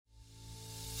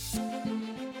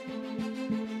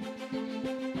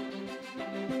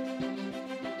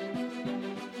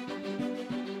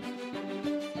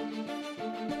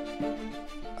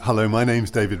Hello, my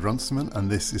name's David Runciman and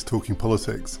this is Talking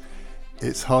Politics.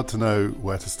 It's hard to know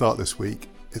where to start this week.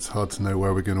 It's hard to know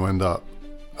where we're going to end up.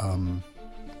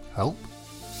 Help?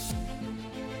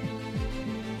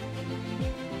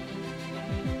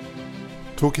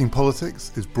 Talking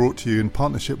Politics is brought to you in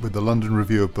partnership with the London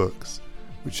Review of Books,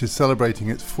 which is celebrating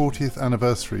its 40th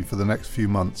anniversary for the next few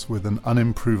months with an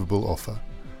unimprovable offer.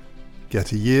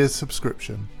 Get a year's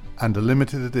subscription and a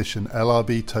limited edition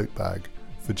LRB tote bag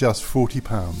for just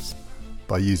 £40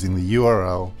 by using the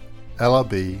URL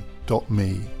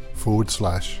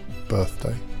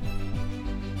lrb.me/birthday.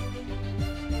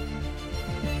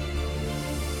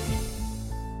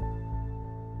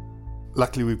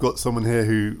 Luckily, we've got someone here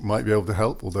who might be able to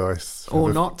help, although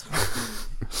or not.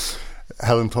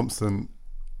 Helen Thompson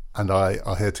and I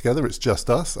are here together. It's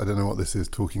just us. I don't know what this is,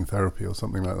 talking therapy or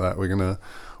something like that. We're going to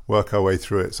work our way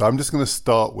through it. So I'm just going to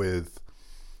start with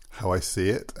how I see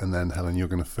it, and then Helen, you're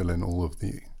going to fill in all of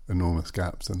the enormous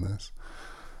gaps in this.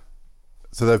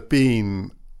 So there have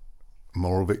been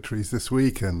moral victories this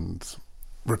week and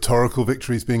rhetorical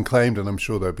victories being claimed, and I'm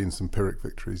sure there have been some Pyrrhic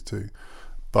victories too.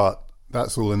 But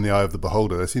that's all in the eye of the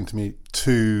beholder. There seem to me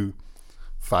two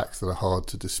facts that are hard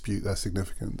to dispute their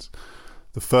significance.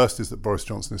 The first is that Boris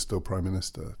Johnson is still Prime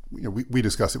Minister. We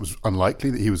discussed it was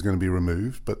unlikely that he was going to be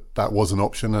removed, but that was an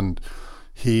option, and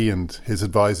he and his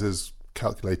advisors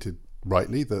calculated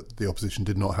rightly that the opposition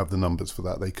did not have the numbers for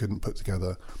that. They couldn't put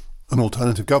together an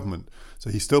alternative government. So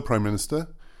he's still Prime Minister.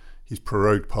 He's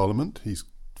prorogued Parliament.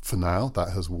 For now,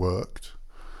 that has worked.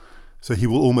 So he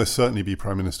will almost certainly be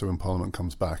Prime Minister when Parliament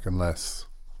comes back, unless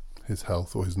his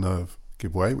health or his nerve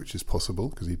give way, which is possible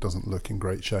because he doesn't look in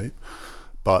great shape.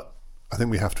 But I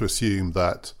think we have to assume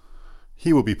that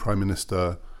he will be Prime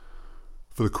Minister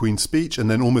for the Queen's speech, and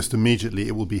then almost immediately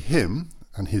it will be him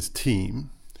and his team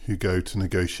who go to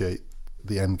negotiate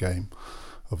the endgame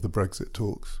of the Brexit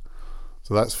talks.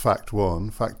 So that's fact one.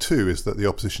 Fact two is that the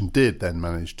opposition did then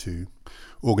manage to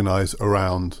organise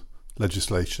around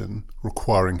legislation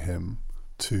requiring him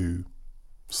to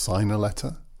sign a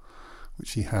letter,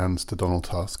 which he hands to Donald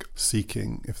Tusk,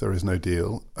 seeking, if there is no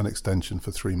deal, an extension for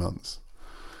 3 months.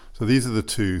 So these are the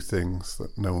two things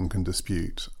that no one can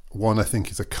dispute. One, I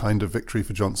think, is a kind of victory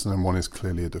for Johnson, and one is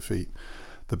clearly a defeat.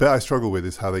 The bit I struggle with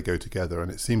is how they go together, and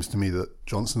it seems to me that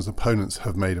Johnson's opponents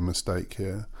have made a mistake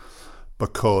here,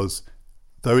 because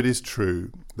though it is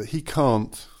true that he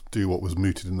can't do what was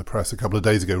mooted in the press a couple of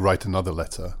days ago, write another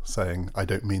letter saying, I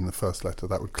don't mean the first letter,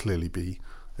 that would clearly be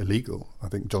illegal. I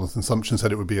think Jonathan Sumption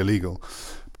said it would be illegal.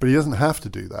 But he doesn't have to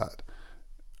do that.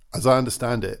 As I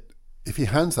understand it, if he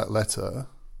hands that letter,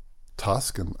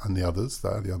 Tusk and the others,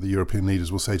 the other European leaders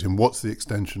will say to him, what's the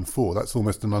extension for? That's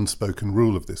almost an unspoken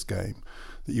rule of this game,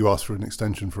 that you ask for an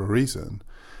extension for a reason.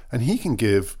 And he can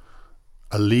give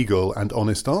a legal and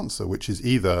honest answer, which is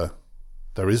either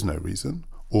there is no reason,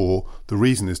 or the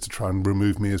reason is to try and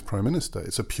remove me as Prime Minister.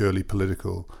 It's a purely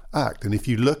political act. And if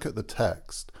you look at the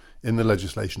text in the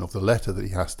legislation of the letter that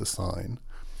he has to sign,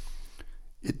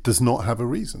 it does not have a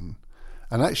reason.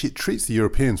 And actually it treats the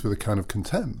Europeans with a kind of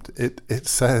contempt. It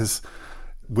says,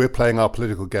 we're playing our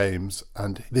political games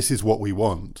and this is what we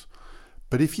want.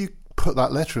 But if you put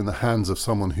that letter in the hands of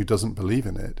someone who doesn't believe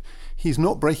in it, he's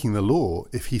not breaking the law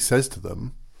if he says to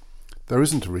them, there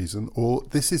isn't a reason, or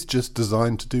this is just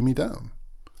designed to do me down.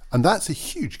 And that's a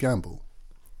huge gamble.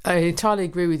 I entirely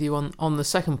agree with you on the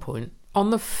second point.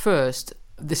 On the first,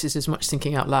 this is as much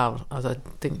thinking out loud as I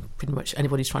think pretty much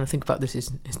anybody who's trying to think about this is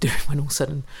doing when all's said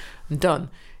and done.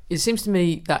 It seems to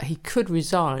me that he could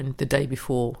resign the day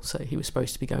before, say, he was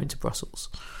supposed to be going to Brussels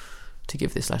to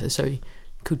give this letter. So he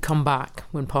could come back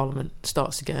when Parliament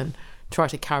starts again, try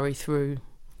to carry through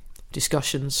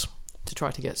discussions to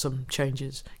try to get some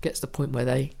changes, get to the point where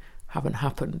they haven't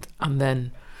happened, and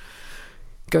then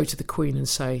go to the Queen and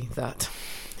say that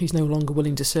he's no longer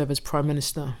willing to serve as Prime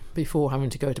Minister before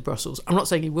having to go to Brussels. I'm not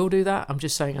saying he will do that. I'm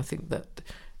just saying I think that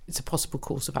it's a possible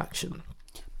course of action.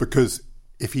 Because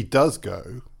if he does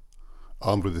go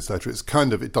armed with this letter,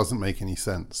 it doesn't make any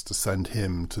sense to send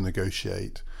him to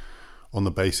negotiate on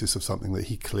the basis of something that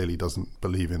he clearly doesn't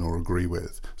believe in or agree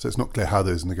with. So it's not clear how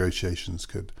those negotiations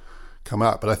could come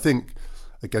out. But I think,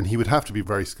 again, he would have to be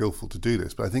very skillful to do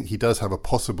this. But I think he does have a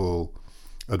possible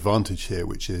advantage here,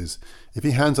 which is if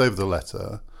he hands over the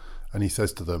letter and he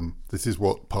says to them, this is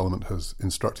what Parliament has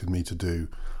instructed me to do,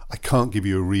 I can't give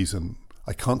you a reason,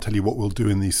 I can't tell you what we'll do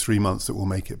in these 3 months that will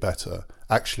make it better.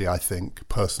 Actually, I think,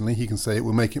 personally, he can say it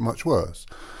will make it much worse.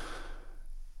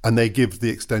 And they give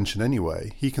the extension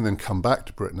anyway. He can then come back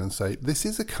to Britain and say, this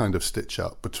is a kind of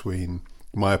stitch-up between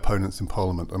my opponents in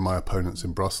Parliament and my opponents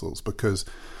in Brussels, because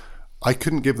I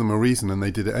couldn't give them a reason and they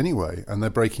did it anyway, and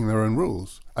they're breaking their own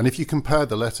rules. And if you compare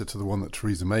the letter to the one that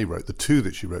Theresa May wrote, the two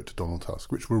that she wrote to Donald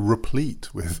Tusk, which were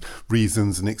replete with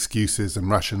reasons and excuses and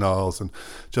rationales and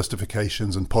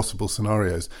justifications and possible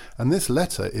scenarios, and this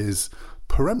letter is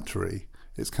peremptory.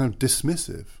 It's kind of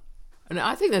dismissive. And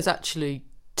I think there's actually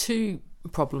two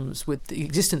problems with the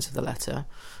existence of the letter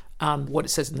and what it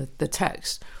says in the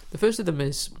text. The first of them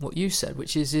is what you said,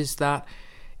 which is that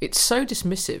it's so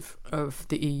dismissive of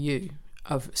the EU,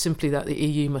 of simply that the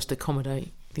EU must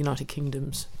accommodate the United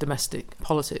Kingdom's domestic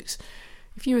politics.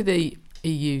 If you were the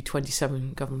EU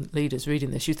 27 government leaders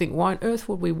reading this, you think, why on earth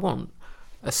would we want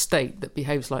a state that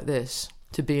behaves like this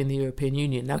to be in the European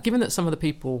Union? Now, given that some of the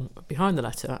people behind the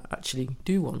letter actually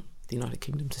do want the United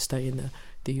Kingdom to stay in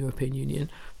the European Union,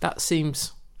 that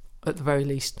seems, at the very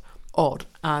least, odd.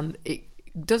 And it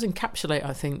does encapsulate,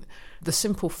 I think, the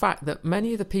simple fact that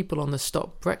many of the people on the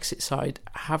Stop Brexit side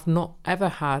have not ever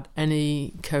had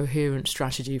any coherent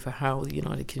strategy for how the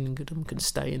United Kingdom can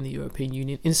stay in the European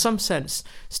Union. In some sense,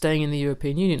 staying in the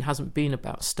European Union hasn't been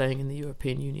about staying in the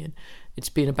European Union. It's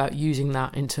been about using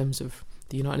that in terms of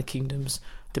the United Kingdom's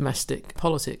domestic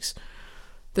politics.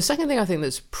 The second thing I think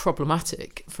that's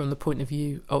problematic from the point of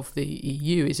view of the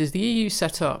EU is the EU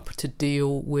set up to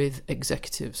deal with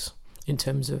executives in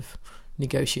terms of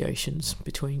negotiations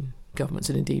between governments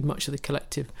and indeed much of the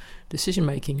collective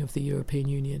decision-making of the European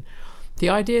Union. The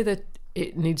idea that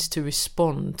it needs to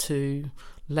respond to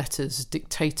letters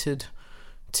dictated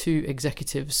to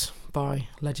executives by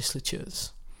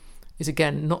legislatures is,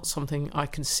 again, not something I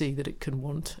can see that it can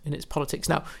want in its politics.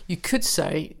 Now, you could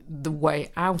say the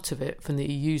way out of it from the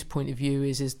EU's point of view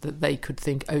is that they could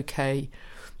think, OK,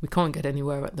 we can't get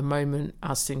anywhere at the moment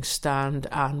as things stand,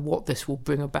 and what this will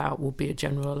bring about will be a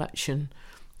general election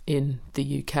in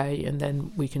the UK, and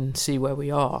then we can see where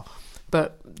we are.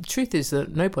 But the truth is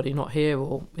that nobody, not here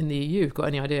or in the EU, have got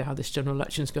any idea how this general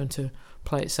election is going to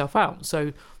play itself out.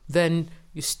 So then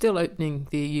you're still opening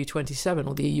the EU 27,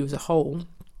 or the EU as a whole,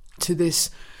 to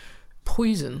this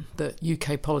poison that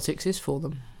UK politics is for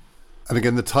them. And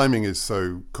again, the timing is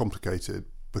so complicated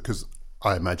because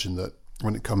I imagine that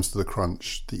when it comes to the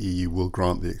crunch, the EU will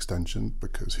grant the extension,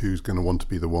 because who's going to want to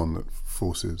be the one that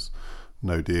forces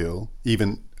no deal?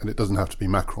 Even, and it doesn't have to be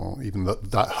Macron, even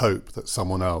that hope that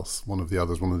someone else, one of the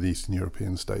others, one of the Eastern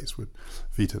European states would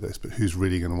veto this, but who's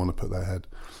really going to want to put their head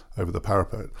over the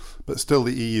parapet? But still,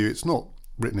 the EU, it's not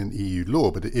written in EU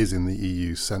law, but it is in the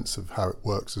EU's sense of how it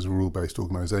works as a rule-based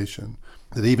organisation,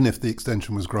 that even if the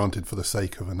extension was granted for the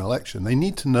sake of an election, they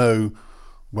need to know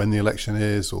when the election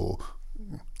is, or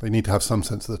they need to have some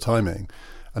sense of the timing.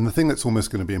 And the thing that's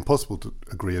almost going to be impossible to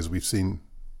agree, as we've seen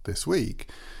this week,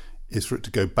 is for it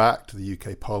to go back to the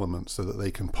UK Parliament so that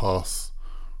they can pass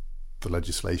the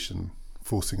legislation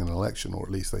forcing an election, or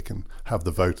at least they can have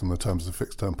the vote on the terms of the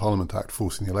Fixed Term Parliament Act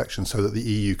forcing the election, so that the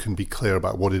EU can be clear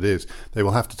about what it is. They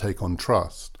will have to take on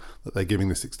trust that they're giving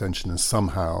this extension, and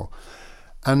somehow,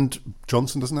 and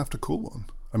Johnson doesn't have to call one.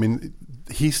 I mean,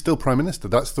 he's still Prime Minister.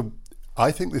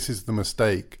 I think this is the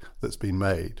mistake that's been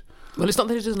made. Well, it's not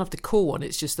that he doesn't have to call one,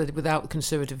 it's just that without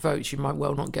Conservative votes, you might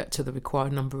well not get to the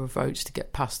required number of votes to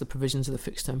get past the provisions of the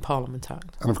Fixed Term Parliament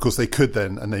Act. And of course they could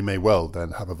then, and they may well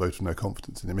then, have a vote of no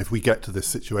confidence in him. If we get to this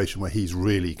situation where he's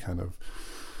really kind of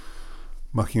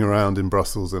mucking around in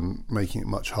Brussels and making it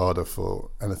much harder for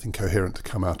anything coherent to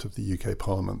come out of the UK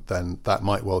Parliament, then that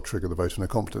might well trigger the vote of no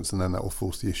confidence, and then that will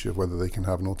force the issue of whether they can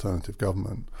have an alternative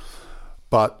government.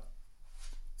 But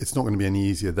it's not going to be any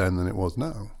easier then than it was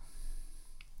now.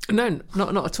 No,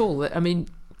 not at all. I mean,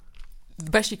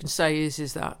 the best you can say is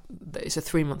that it's a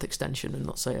 3-month extension and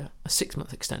not, say, a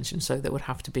 6-month extension. So there would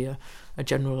have to be a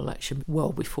general election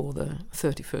well before the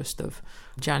 31st of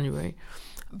January.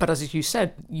 But as you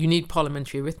said, you need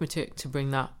parliamentary arithmetic to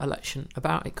bring that election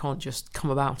about. It can't just come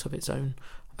about of its own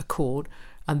accord.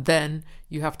 And then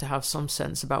you have to have some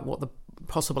sense about what the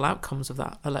possible outcomes of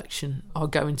that election are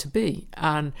going to be.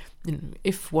 And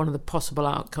if one of the possible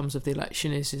outcomes of the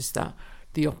election is that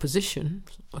the opposition,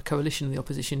 a coalition of the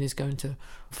opposition, is going to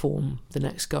form the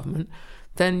next government,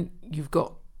 then you've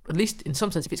got, at least in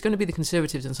some sense, if it's going to be the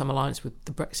Conservatives and some alliance with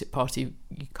the Brexit Party,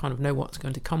 you kind of know what's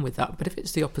going to come with that. But if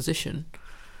it's the opposition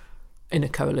in a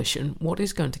coalition, what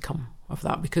is going to come of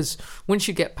that? Because once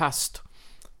you get past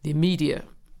the immediate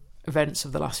events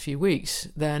of the last few weeks,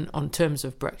 then on terms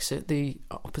of Brexit, the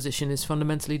opposition is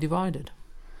fundamentally divided.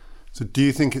 So do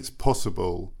you think it's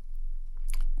possible?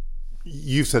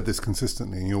 You've said this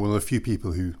consistently, and you're one of the few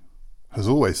people who has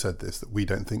always said this, that we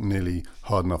don't think nearly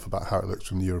hard enough about how it looks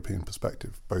from the European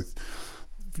perspective, both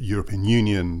European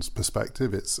Union's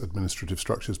perspective, its administrative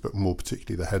structures, but more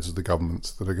particularly the heads of the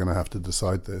governments that are going to have to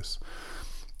decide this.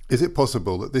 is it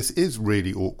possible that this is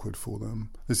really awkward for them?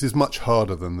 This is much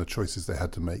harder than the choices they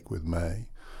had to make with May,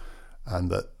 and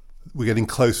that we're getting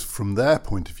close from their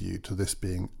point of view to this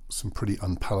being some pretty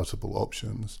unpalatable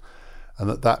options, and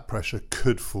that pressure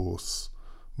could force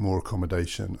more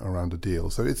accommodation around a deal.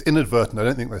 So it's inadvertent. I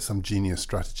don't think there's some genius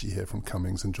strategy here from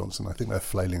Cummings and Johnson. I think they're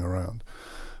flailing around.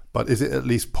 But is it at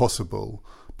least possible,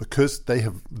 because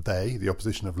the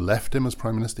opposition have left him as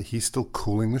Prime Minister, he's still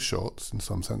calling the shots in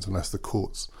some sense, unless the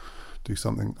courts do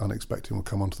something unexpected. We'll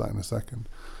come on to that in a second.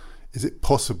 Is it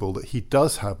possible that he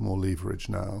does have more leverage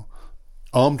now,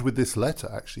 armed with this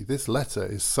letter, actually? This letter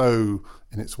is so,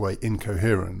 in its way,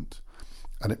 incoherent,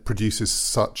 and it produces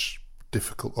such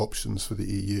difficult options for the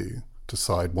EU to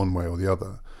side one way or the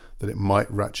other, that it might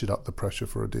ratchet up the pressure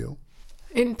for a deal?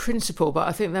 In principle, but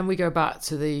I think then we go back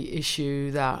to the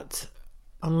issue that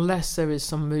unless there is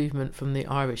some movement from the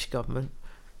Irish government,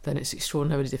 then it's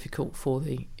extraordinarily difficult for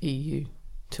the EU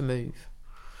to move.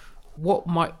 What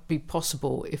might be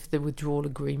possible if the withdrawal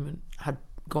agreement had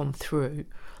gone through,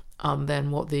 and then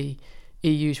what the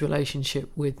EU's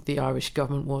relationship with the Irish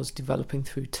government was developing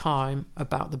through time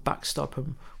about the backstop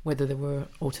and whether there were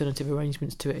alternative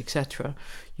arrangements to it, etc.,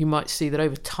 you might see that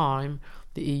over time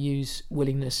the EU's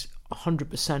willingness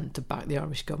 100% to back the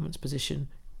Irish government's position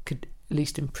could, at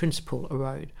least in principle,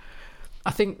 erode.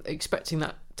 I think expecting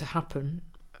that to happen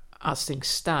as things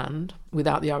stand,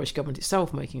 without the Irish government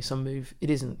itself making some move, it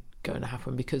isn't going to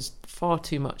happen, because far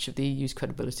too much of the EU's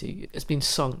credibility has been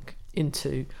sunk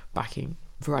into backing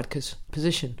Varadkar's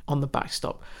position on the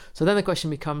backstop. So then the question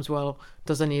becomes, well,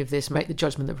 does any of this make the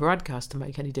judgment that Varadkar has to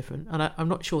make any different? And I'm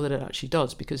not sure that it actually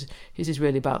does, because this is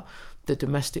really about the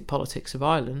domestic politics of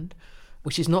Ireland,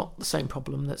 which is not the same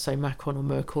problem that, say, Macron or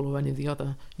Merkel or any of the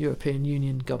other European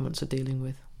Union governments are dealing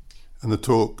with. And the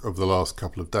talk of the last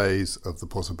couple of days of the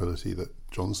possibility that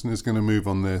Johnson is going to move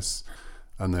on this,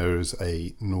 and there is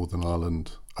a Northern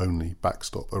Ireland only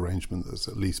backstop arrangement that's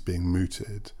at least being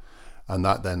mooted. And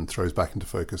that then throws back into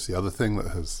focus the other thing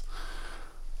that has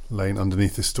lain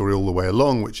underneath this story all the way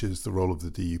along, which is the role of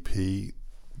the DUP,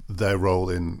 their role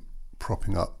in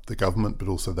propping up the government, but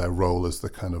also their role as the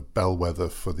kind of bellwether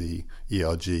for the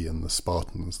ERG and the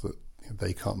Spartans, that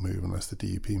they can't move unless the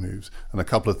DUP moves. And a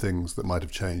couple of things that might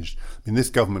have changed. I mean, this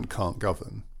government can't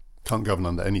govern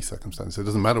under any circumstance. So it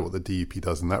doesn't matter what the DUP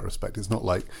does in that respect. It's not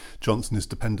like Johnson is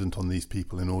dependent on these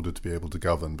people in order to be able to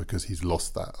govern, because he's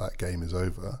lost that. That game is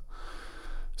over.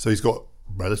 So he's got,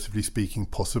 relatively speaking,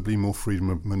 possibly more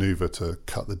freedom of manoeuvre to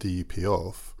cut the DUP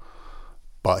off,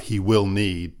 but he will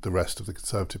need the rest of the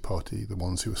Conservative Party, the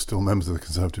ones who are still members of the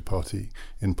Conservative Party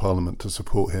in Parliament, to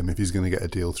support him if he's going to get a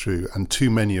deal through. And too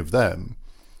many of them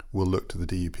will look to the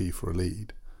DUP for a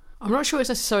lead. I'm not sure it's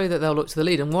necessarily that they'll look to the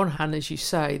lead. On one hand, as you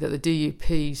say, that the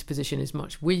DUP's position is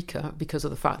much weaker because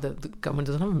of the fact that the government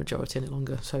doesn't have a majority any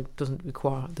longer, so it doesn't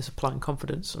require the supply and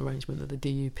confidence arrangement that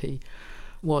the DUP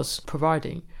was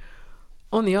providing.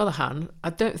 On the other hand, I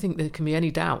don't think there can be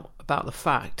any doubt about the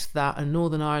fact that a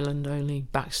Northern Ireland only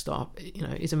backstop,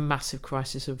 is a massive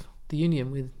crisis of the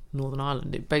Union with Northern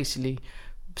Ireland. It basically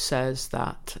says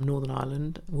that Northern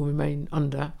Ireland will remain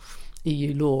under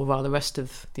EU law while the rest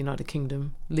of the United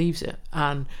Kingdom leaves it,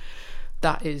 and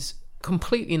that is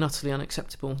completely and utterly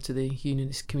unacceptable to the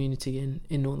unionist community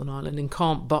in Northern Ireland, and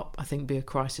can't but, I think, be a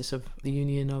crisis of the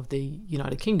union of the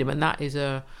United Kingdom. And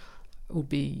that would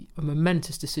be a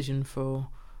momentous decision for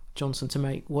Johnson to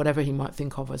make, whatever he might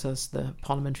think of as the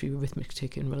parliamentary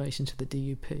arithmetic in relation to the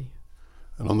DUP.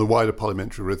 And on the wider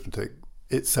parliamentary arithmetic,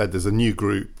 it said there's a new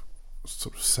group,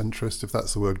 sort of centrist, if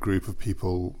that's the word, group of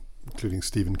people, including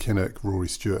Stephen Kinnock, Rory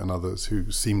Stewart and others,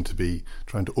 who seem to be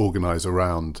trying to organise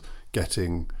around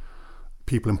getting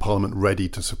people in Parliament ready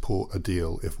to support a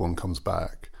deal if one comes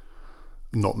back,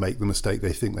 not make the mistake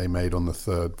they think they made on the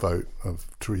third vote of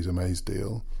Theresa May's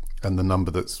deal. And the number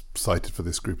that's cited for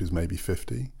this group is maybe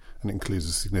 50, and it includes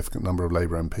a significant number of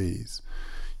Labour MPs.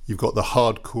 You've got the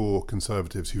hardcore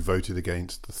Conservatives who voted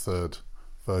against the third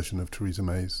version of Theresa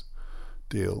May's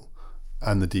deal,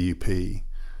 and the DUP,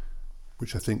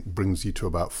 which I think brings you to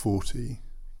about 40.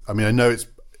 I mean, I know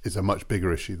it's a much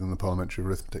bigger issue than the parliamentary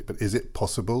arithmetic, but is it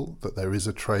possible that there is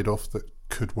a trade-off that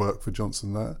could work for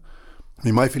Johnson there? I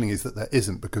mean, my feeling is that there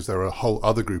isn't, because there are a whole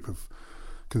other group of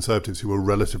Conservatives who are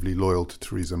relatively loyal to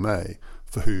Theresa May,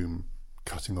 for whom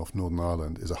cutting off Northern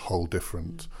Ireland is a whole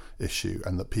different issue,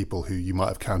 and that people who you might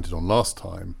have counted on last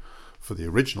time for the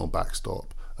original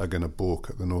backstop are going to balk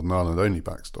at the Northern Ireland only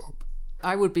backstop.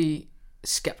 I would be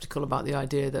sceptical about the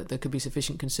idea that there could be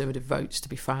sufficient Conservative votes to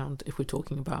be found if we're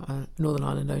talking about a Northern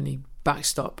Ireland only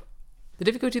backstop. The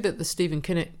difficulty that the Stephen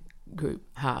Kinnock group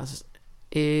has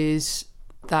is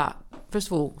that First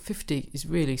of all, 50 is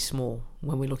really small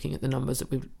when we're looking at the numbers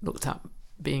that we've looked at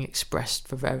being expressed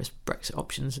for various Brexit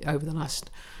options over the last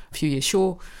few years.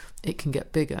 Sure, it can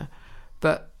get bigger,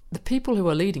 but the people who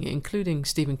are leading it, including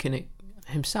Stephen Kinnock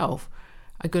himself,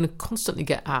 are going to constantly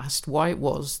get asked why it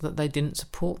was that they didn't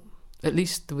support at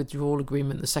least the withdrawal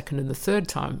agreement the second and the third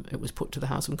time it was put to the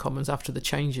House of Commons after the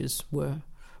changes were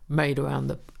made around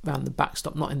the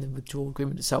backstop, not in the withdrawal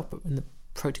agreement itself, but in the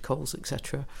protocols,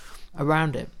 etc.,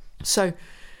 around it. So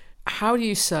how do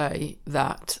you say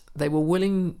that they were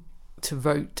willing to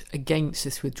vote against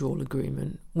this withdrawal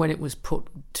agreement when it was put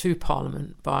to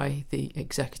Parliament by the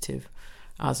executive,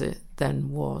 as it then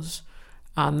was,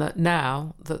 and that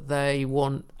now that they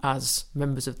want, as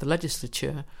members of the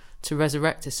legislature, to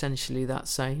resurrect essentially that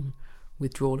same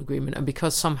withdrawal agreement, and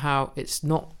because somehow it's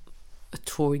not a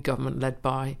Tory government led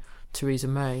by Theresa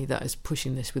May that is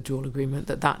pushing this withdrawal agreement,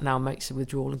 that now makes the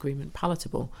withdrawal agreement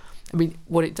palatable. I mean,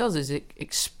 what it does is it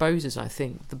exposes, I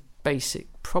think, the basic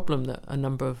problem that a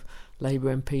number of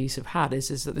Labour MPs have had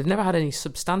is that they've never had any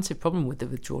substantive problem with the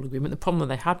withdrawal agreement. The problem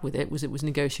that they had with it was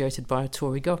negotiated by a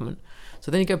Tory government. So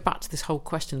then you go back to this whole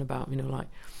question about,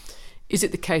 is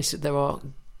it the case that there are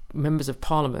members of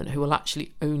Parliament who will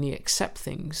actually only accept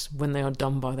things when they are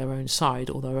done by their own side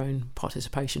or their own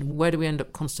participation? Where do we end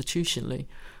up constitutionally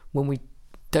when we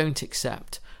don't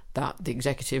accept that the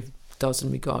executive does,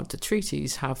 in regard to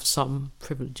treaties, have some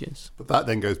privileges? But that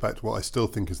then goes back to what I still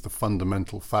think is the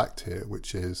fundamental fact here,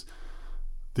 which is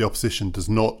the opposition does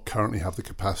not currently have the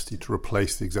capacity to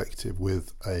replace the executive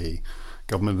with a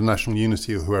government of national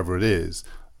unity or whoever it is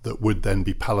that would then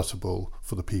be palatable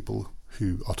for the people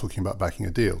who are talking about backing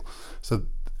a deal. So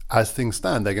as things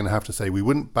stand, they're going to have to say, we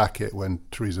wouldn't back it when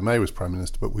Theresa May was Prime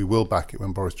Minister, but we will back it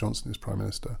when Boris Johnson is Prime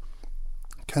Minister.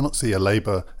 Cannot see a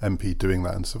Labour MP doing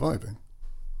that and surviving.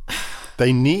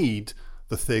 They need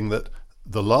the thing that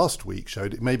the last week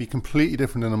showed it may be completely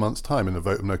different in a month's time, and a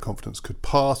vote of no confidence could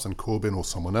pass and Corbyn or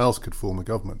someone else could form a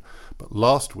government. But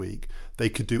last week, they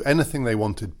could do anything they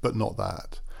wanted, but not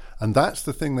that. And that's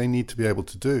the thing they need to be able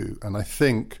to do. And I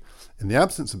think in the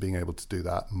absence of being able to do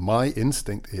that, my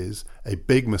instinct is a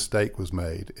big mistake was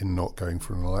made in not going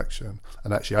for an election.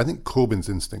 And actually, I think Corbyn's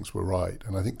instincts were right.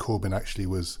 And I think Corbyn actually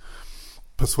was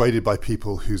persuaded by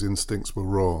people whose instincts were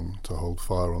wrong to hold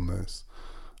fire on this.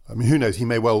 I mean, who knows?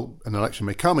 An election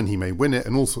may come and he may win it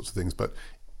and all sorts of things. But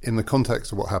in the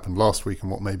context of what happened last week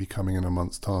and what may be coming in a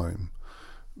month's time,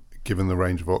 given the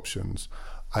range of options,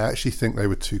 I actually think they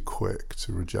were too quick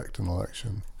to reject an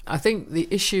election. I think the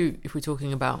issue, if we're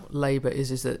talking about Labour,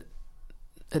 is that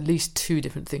at least two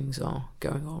different things are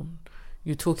going on.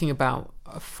 You're talking about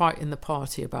a fight in the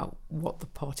party about what the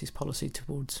party's policy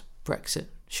towards Brexit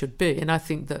should be. And I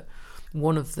think that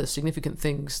one of the significant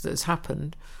things that has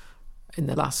happened in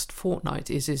the last fortnight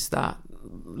is that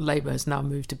Labour has now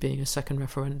moved to being a second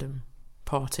referendum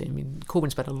party. I mean,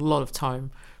 Corbyn spent a lot of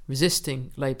time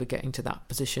resisting Labour getting to that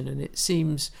position, and it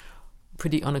seems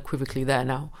pretty unequivocally there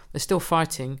now. They're still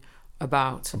fighting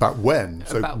about when.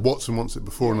 So Watson wants it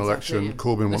before an election. Yeah.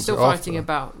 Corbyn wants it after. They're still fighting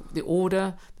about the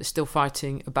order. They're still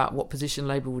fighting about what position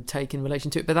Labour would take in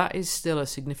relation to it. But that is still a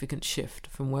significant shift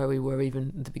from where we were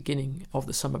even at the beginning of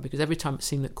the summer, because every time it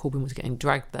seemed that Corbyn was getting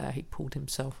dragged there, he pulled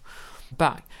himself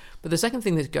back. But the second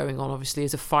thing that's going on, obviously,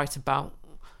 is a fight about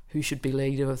who should be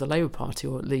leader of the Labour Party,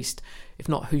 or at least, if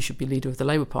not who should be leader of the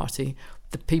Labour Party,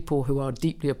 the people who are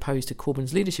deeply opposed to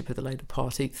Corbyn's leadership of the Labour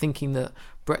Party, thinking that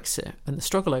Brexit and the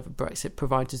struggle over Brexit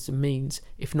provides us a means,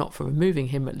 if not for removing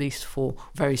him, at least for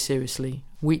very seriously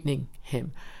weakening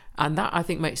him. And that, I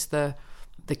think, makes the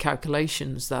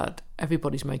calculations that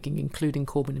everybody's making, including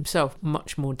Corbyn himself,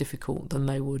 much more difficult than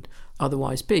they would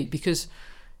otherwise be. Because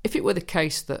if it were the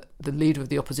case that the leader of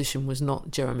the opposition was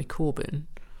not Jeremy Corbyn,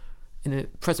 in the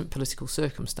present political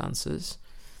circumstances,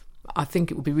 I think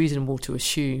it would be reasonable to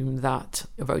assume that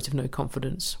a vote of no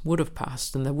confidence would have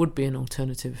passed and there would be an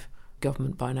alternative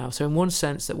government by now. So in one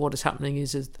sense, that what is happening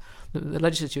is the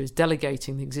legislature is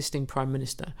delegating the existing Prime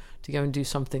Minister to go and do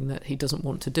something that he doesn't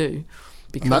want to do.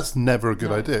 And that's never a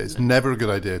good idea. It's never a good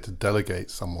idea to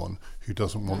delegate someone who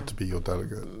doesn't want to be your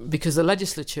delegate. Because the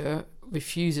legislature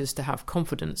refuses to have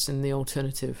confidence in the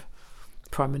alternative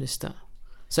Prime Minister.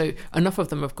 So enough of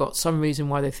them have got some reason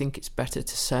why they think it's better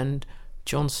to send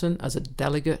Johnson as a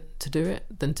delegate to do it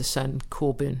than to send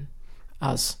Corbyn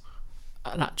as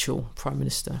an actual Prime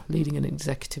Minister leading an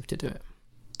executive to do it.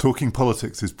 Talking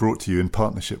Politics is brought to you in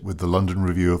partnership with the London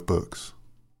Review of Books.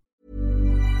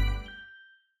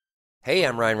 Hey,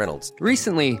 I'm Ryan Reynolds.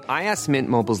 Recently, I asked Mint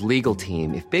Mobile's legal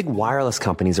team if big wireless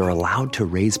companies are allowed to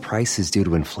raise prices due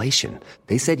to inflation.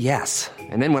 They said yes.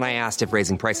 And then when I asked if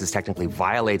raising prices technically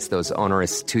violates those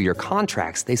onerous two-year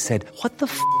contracts, they said, "What the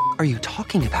f*** are you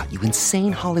talking about, you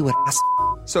insane Hollywood ass?"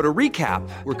 So to recap,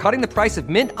 we're cutting the price of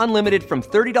Mint Unlimited from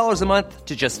 $30 a month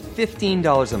to just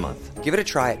 $15 a month. Give it a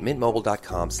try at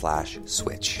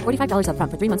mintmobile.com/switch. $45 up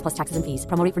front for 3 months plus taxes and fees.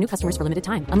 Promo rate for new customers for limited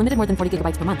time. Unlimited more than 40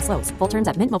 gigabytes per month. Slows full terms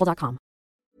at mintmobile.com.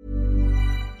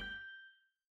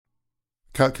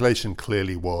 Calculation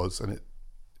clearly was, and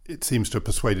it seems to have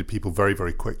persuaded people very,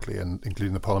 very quickly, and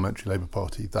including the Parliamentary Labour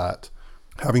Party, that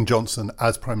having Johnson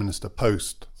as Prime Minister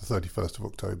post the 31st of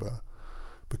October,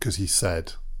 because he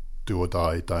said, do or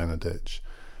die in a ditch,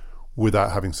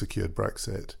 without having secured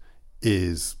Brexit,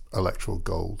 is electoral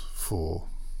gold for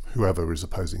whoever is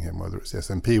opposing him, whether it's the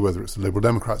SNP, whether it's the Liberal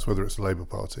Democrats, whether it's the Labour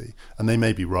Party. And they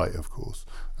may be right, of course.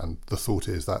 And the thought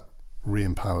is that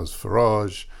re-empowers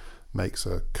Farage, makes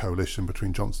a coalition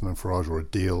between Johnson and Farage or a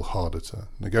deal harder to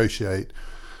negotiate,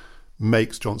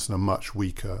 makes Johnson a much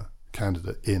weaker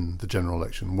candidate in the general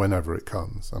election whenever it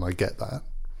comes. And I get that.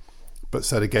 But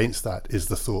set against that is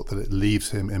the thought that it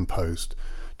leaves him in post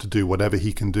to do whatever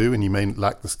he can do, and he may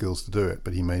lack the skills to do it,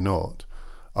 but he may not,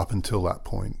 up until that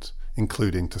point,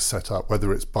 including to set up,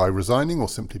 whether it's by resigning or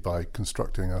simply by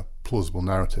constructing a plausible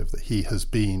narrative that he has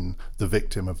been the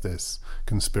victim of this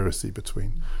conspiracy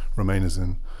between Remainers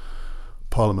in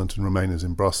Parliament and Remainers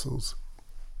in Brussels.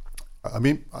 I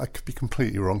mean, I could be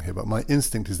completely wrong here, but my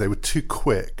instinct is they were too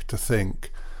quick to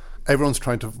think everyone's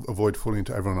trying to avoid falling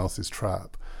into everyone else's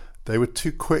trap. They were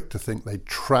too quick to think they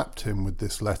trapped him with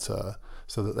this letter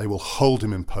so that they will hold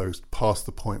him in post past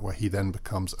the point where he then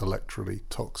becomes electorally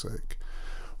toxic,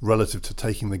 relative to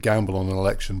taking the gamble on an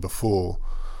election before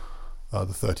the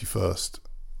 31st.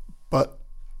 But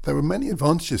there were many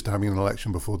advantages to having an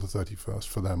election before the 31st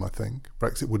for them, I think.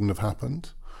 Brexit wouldn't have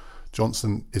happened.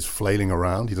 Johnson is flailing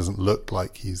around. He doesn't look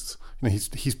like he's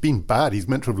been bad. He's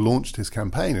meant to have launched his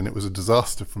campaign and it was a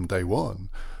disaster from day one.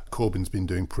 Corbyn's been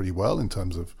doing pretty well in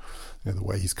terms of the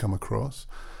way he's come across.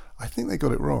 I think they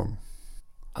got it wrong.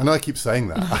 I know I keep saying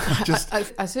that.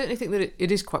 I certainly think that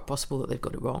it is quite possible that they've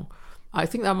got it wrong. I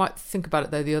think I might think about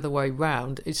it, though, the other way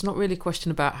round. It's not really a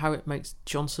question about how it makes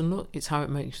Johnson look, it's how it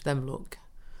makes them look.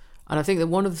 And I think that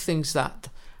one of the things that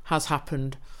has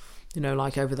happened,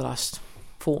 like over the last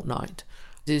fortnight,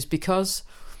 is because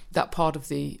that part of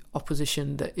the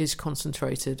opposition that is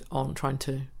concentrated on trying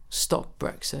to stop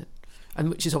Brexit, and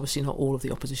which is obviously not all of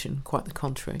the opposition, quite the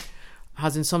contrary,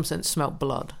 has in some sense smelt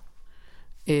blood,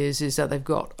 is that they've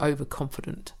got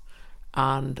overconfident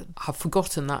and have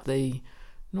forgotten that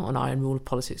not an iron rule of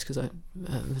politics, because they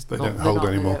don't hold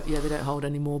anymore. They don't hold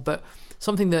anymore, but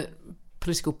something that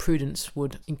political prudence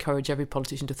would encourage every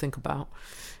politician to think about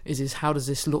is how does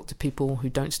this look to people who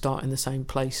don't start in the same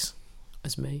place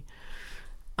as me?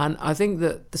 And I think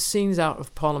that the scenes out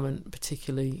of Parliament,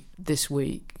 particularly this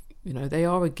week, they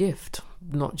are a gift,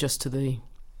 not just to the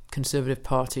Conservative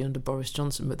Party under Boris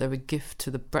Johnson, but they're a gift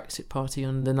to the Brexit Party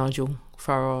under Nigel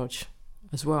Farage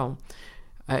as well.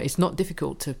 It's not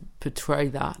difficult to portray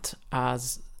that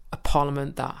as a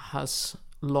Parliament that has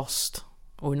lost,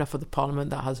 or enough of the Parliament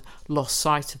that has lost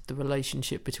sight of the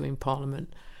relationship between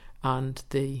Parliament and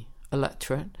the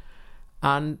electorate.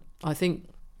 And I think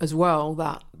as well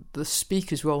that the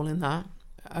Speaker's role in that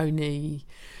only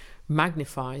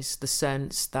magnifies the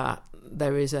sense that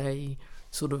there is a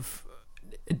sort of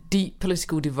a deep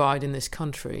political divide in this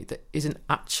country that isn't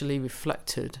actually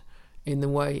reflected in the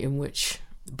way in which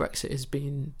Brexit is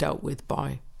being dealt with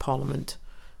by Parliament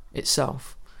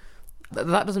itself.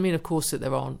 That doesn't mean, of course, that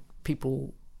there aren't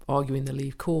people arguing the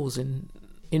Leave cause in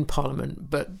Parliament,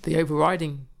 but the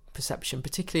overriding perception,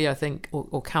 particularly I think,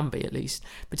 or can be at least,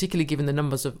 particularly given the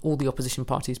numbers of all the opposition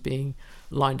parties being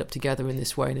lined up together in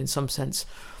this way, and in some sense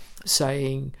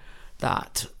saying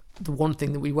that the one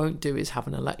thing that we won't do is have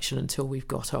an election until we've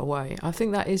got our way. I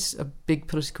think that is a big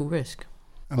political risk.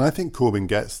 And I think Corbyn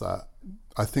gets that.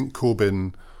 I think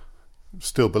Corbyn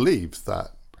still believes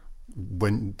that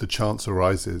when the chance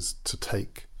arises to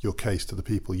take your case to the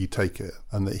people, you take it,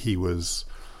 and that he was,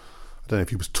 I don't know if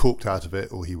he was talked out of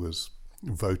it or he was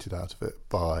voted out of it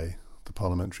by the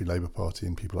Parliamentary Labour Party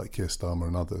and people like Keir Starmer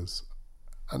and others.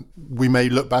 And we may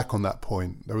look back on that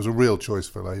point. There was a real choice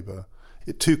for Labour.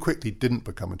 It too quickly didn't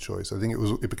become a choice. I think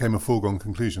it became a foregone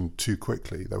conclusion too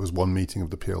quickly. There was one meeting of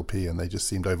the PLP and they just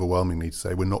seemed overwhelmingly to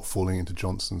say, we're not falling into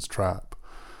Johnson's trap.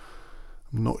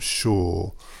 I'm not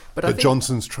sure that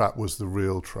Johnson's trap was the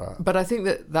real trap. But I think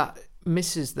that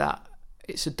misses that.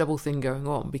 it's a double thing going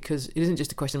on, because it isn't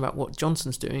just a question about what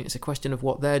Johnson's doing, it's a question of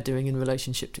what they're doing in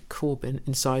relationship to Corbyn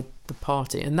inside the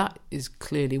party. And that is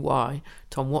clearly why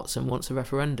Tom Watson wants a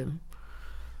referendum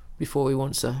before he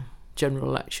wants a general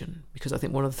election, because I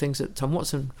think one of the things that Tom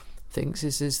Watson thinks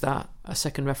is that a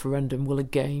second referendum will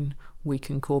again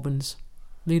weaken Corbyn's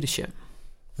leadership.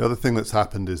 The other thing that's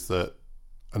happened is that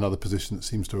another position that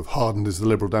seems to have hardened is the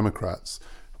Liberal Democrats.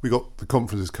 We got the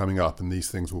conferences coming up and these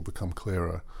things will become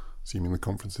clearer, assuming the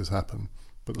conferences happen.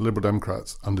 But the Liberal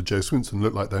Democrats under Jo Swinson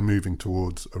look like they're moving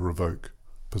towards a revoke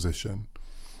position.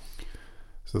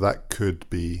 So that could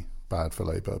be bad for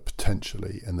Labour,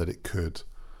 potentially, in that it could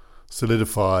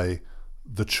solidify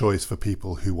the choice for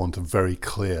people who want a very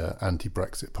clear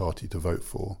anti-Brexit party to vote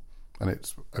for. And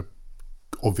it's an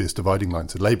obvious dividing line.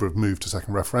 So Labour have moved to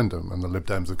second referendum and the Lib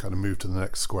Dems have kind of moved to the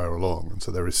next square along. And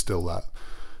so there is still that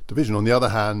division. On the other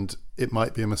hand, it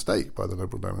might be a mistake by the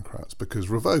Liberal Democrats, because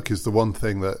revoke is the one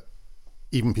thing that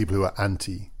even people who are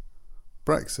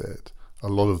anti-Brexit, a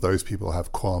lot of those people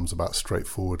have qualms about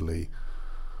straightforwardly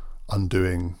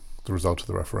undoing the result of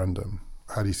the referendum.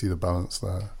 How do you see the balance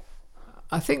there?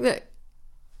 I think that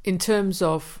in terms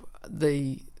of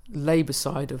the Labour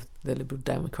side of the Liberal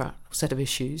Democrat set of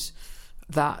issues,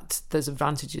 that there's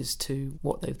advantages to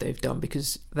what they've done,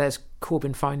 because there's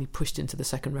Corbyn finally pushed into the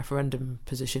second referendum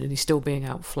position, and he's still being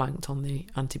outflanked on the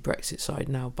anti-Brexit side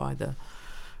now by the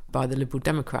Liberal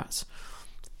Democrats.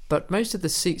 But most of the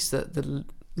seats that the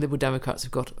Liberal Democrats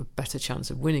have got a better chance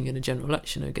of winning in a general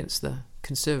election against the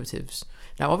Conservatives.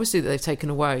 Now, obviously, they've taken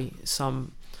away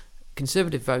some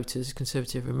Conservative voters,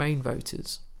 Conservative Remain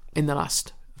voters, in the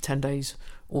last 10 days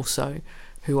or so,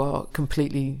 who are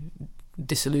completely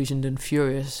disillusioned and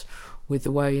furious with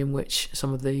the way in which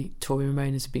some of the Tory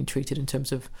Remainers have been treated in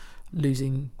terms of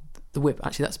losing the whip.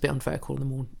 Actually, that's a bit unfair calling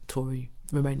them all Tory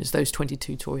Remainers, those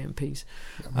 22 Tory MPs.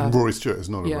 Rory Stewart is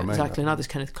not a Remainer. Yeah, exactly. Now there's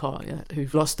Kenneth Clarke,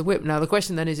 who've lost the whip. Now the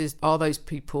question then is are those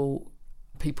people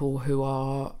who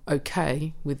are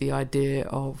okay with the idea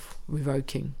of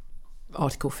revoking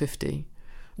Article 50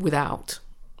 without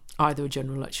either a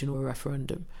general election or a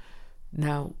referendum?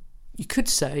 Now, you could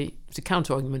say, as a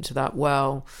counter-argument to that,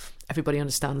 well, everybody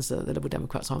understands that the Liberal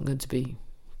Democrats aren't going to be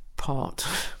part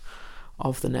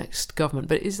of the next government.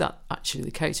 But is that actually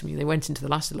the case? I mean, they went into the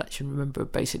last election, remember,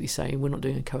 basically saying we're not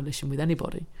doing a coalition with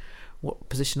anybody. What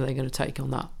position are they going to take on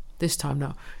that this time?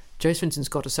 Now, Jo Swinson's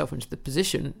got herself into the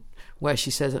position where she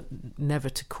says never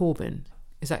to Corbyn.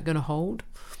 Is that going to hold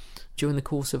during the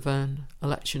course of an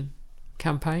election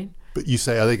campaign? But you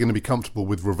say, are they going to be comfortable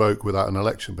with revoke without an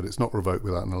election? But it's not revoke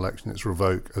without an election, it's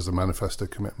revoke as a manifesto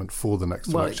commitment for the next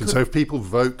election. So if people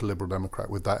vote Liberal Democrat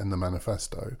with that in the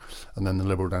manifesto, and then the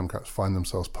Liberal Democrats find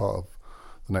themselves part of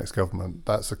the next government,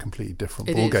 that's a completely different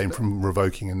ballgame from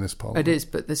revoking in this parliament. It is,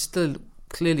 but there's still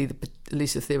clearly at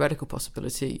least a theoretical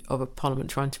possibility of a parliament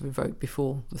trying to revoke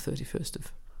before the 31st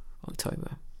of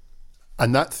October.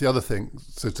 And that's the other thing.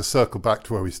 So to circle back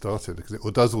to where we started, because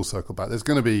it does all circle back,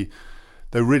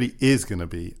 there really is going to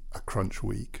be a crunch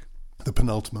week, the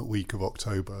penultimate week of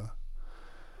October.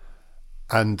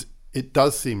 And it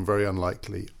does seem very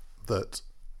unlikely that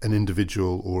an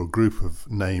individual or a group of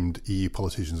named EU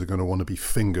politicians are going to want to be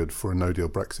fingered for a no-deal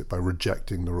Brexit by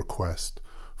rejecting the request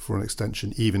for an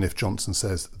extension, even if Johnson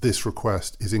says this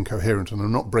request is incoherent and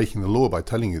I'm not breaking the law by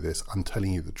telling you this, I'm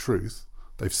telling you the truth.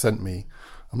 They've sent me,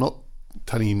 I'm not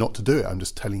telling you not to do it, I'm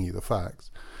just telling you the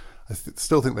facts. I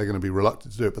still think they're going to be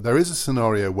reluctant to do it, but there is a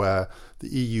scenario where the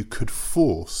EU could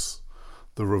force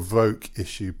the revoke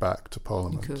issue back to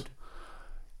Parliament. You could.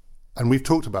 And we've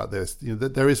talked about this.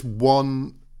 That there is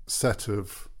one set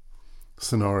of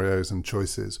scenarios and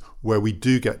choices where we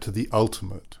do get to the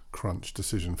ultimate crunch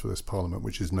decision for this Parliament,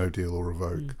 which is no deal or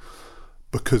revoke,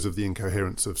 because of the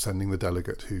incoherence of sending the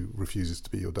delegate who refuses to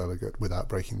be your delegate without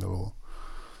breaking the law.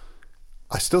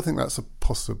 I still think that's a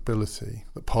possibility,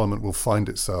 that Parliament will find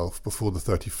itself before the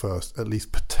 31st, at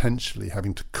least potentially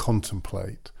having to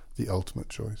contemplate the ultimate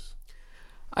choice.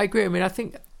 I agree. I mean, I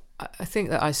think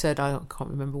that I said, I can't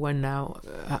remember when now,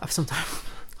 sometimes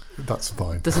that's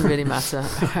fine. Doesn't really matter,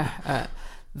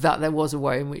 that there was a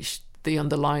way in which the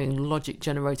underlying logic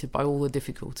generated by all the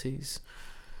difficulties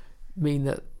mean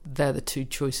that they're the two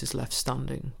choices left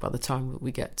standing by the time that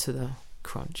we get to the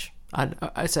crunch. And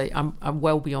I say I'm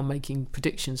well beyond making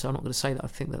predictions, so I'm not going to say that I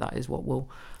think that is what will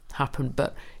happen,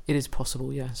 but it is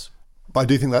possible, yes. But I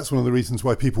do think that's one of the reasons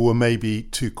why people were maybe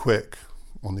too quick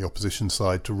on the opposition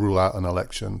side to rule out an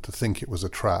election, to think it was a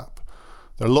trap.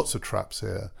 There are lots of traps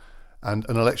here, and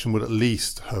an election would at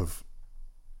least have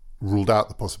ruled out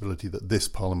the possibility that this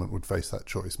Parliament would face that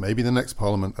choice. Maybe the next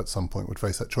Parliament at some point would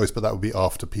face that choice, but that would be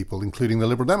after people, including the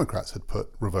Liberal Democrats, had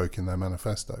put revoke in their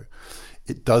manifesto.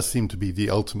 It does seem to be the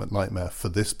ultimate nightmare for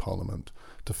this Parliament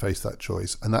to face that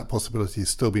choice, and that possibility has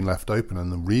still been left open.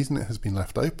 And the reason it has been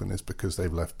left open is because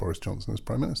they've left Boris Johnson as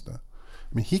Prime Minister.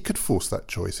 I mean, he could force that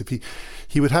choice. If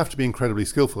he would have to be incredibly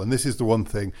skillful. And this is the one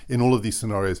thing in all of these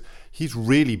scenarios, he's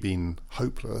really been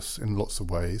hopeless in lots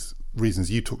of ways. Reasons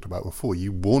you talked about before.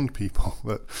 You warned people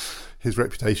that his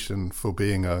reputation for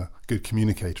being a good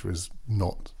communicator is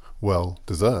not well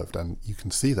deserved. And you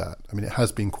can see that. I mean, it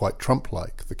has been quite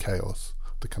Trump-like, the chaos,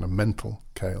 the kind of mental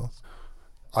chaos.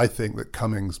 I think that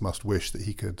Cummings must wish that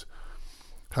he could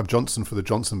have Johnson for the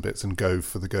Johnson bits and Gove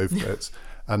for the Gove bits.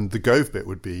 And the Gove bit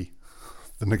would be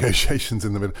the negotiations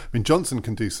in the middle. I mean, Johnson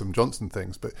can do some Johnson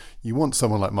things, but you want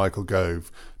someone like Michael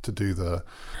Gove to do the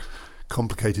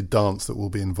complicated dance that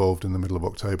will be involved in the middle of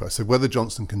October. So whether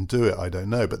Johnson can do it, I don't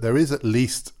know. But there is at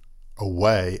least a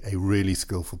way a really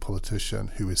skillful politician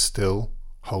who is still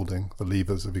holding the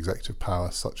levers of executive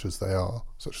power, such as they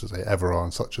ever are,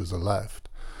 and such as are left,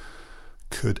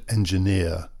 could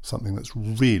engineer something that's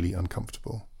really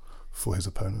uncomfortable for his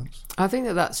opponents. I think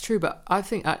that that's true, but I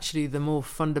think actually the more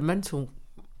fundamental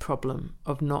problem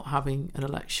of not having an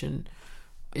election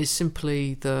is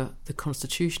simply the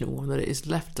constitutional one, that it has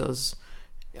left us,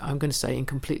 I'm going to say, in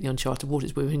completely uncharted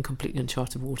waters. We're in completely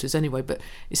uncharted waters anyway, but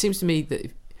it seems to me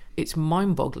that it's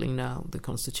mind-boggling now, the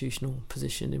constitutional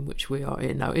position in which we are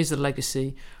in now is the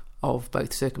legacy of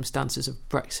both circumstances of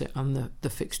Brexit and the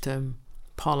Fixed-Term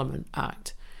Parliament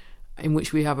Act, in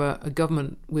which we have a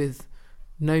government with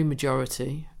no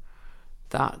majority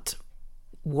that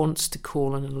wants to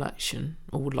call an election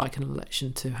or would like an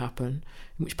election to happen,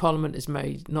 in which Parliament is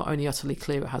made not only utterly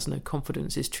clear it has no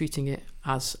confidence, is treating it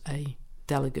as a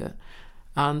delegate,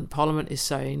 and Parliament is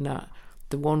saying that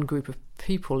the one group of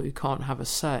people who can't have a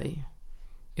say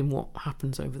in what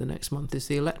happens over the next month is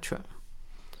the electorate.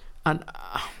 And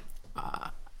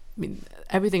I mean,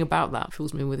 everything about that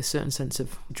fills me with a certain sense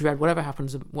of dread. Whatever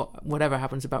happens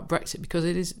about Brexit, because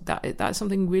it is that's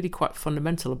something really quite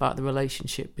fundamental about the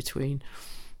relationship between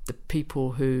the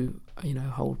people who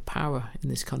hold power in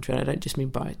this country. And I don't just mean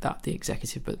by that the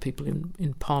executive, but the people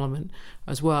in Parliament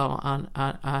as well,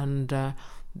 and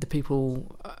the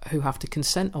people who have to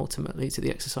consent ultimately to the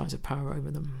exercise of power over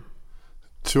them.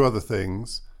 Two other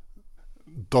things.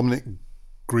 Dominic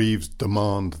Grieve's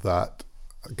demand that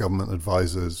government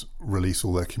advisors release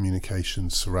all their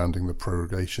communications surrounding the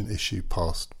prorogation issue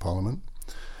past Parliament.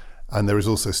 And there is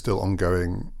also still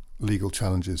ongoing legal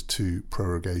challenges to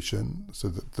prorogation. So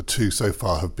that the two so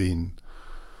far have been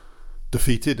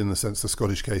defeated, in the sense the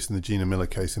Scottish case and the Gina Miller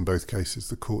case. In both cases,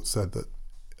 the court said that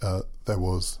there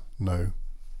was no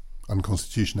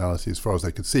unconstitutionality as far as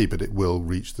they could see, but it will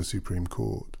reach the Supreme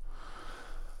Court.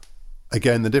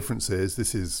 Again, the difference is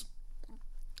this is,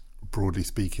 broadly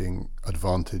speaking,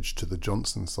 advantage to the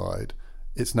Johnson side.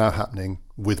 It's now happening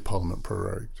with Parliament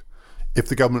prorogued. If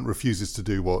the government refuses to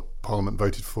do what Parliament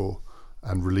voted for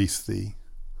and release the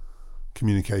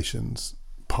communications,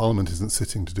 Parliament isn't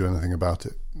sitting to do anything about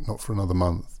it, not for another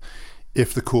month.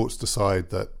 If the courts decide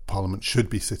that Parliament should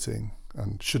be sitting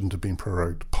and shouldn't have been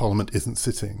prorogued, Parliament isn't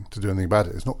sitting to do anything about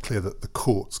it. It's not clear that the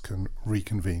courts can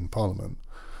reconvene Parliament.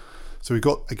 So we've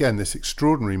got, again, this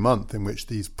extraordinary month in which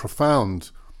these profound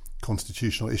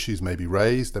constitutional issues may be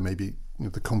raised. There may be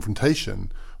the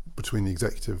confrontation between the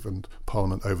executive and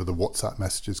Parliament over the WhatsApp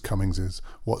messages, Cummings's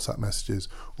WhatsApp messages,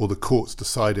 or the courts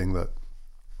deciding that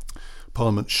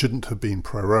Parliament shouldn't have been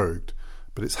prorogued,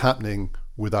 but it's happening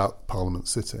without Parliament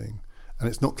sitting. And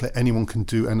it's not clear anyone can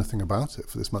do anything about it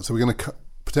for this month. So we're going to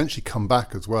potentially come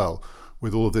back as well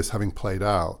with all of this having played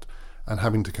out and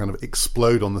having to kind of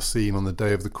explode on the scene on the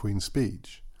day of the Queen's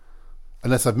speech.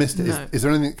 Unless I've missed it, No. Is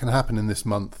there anything that can happen in this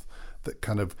month that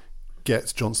kind of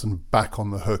gets Johnson back on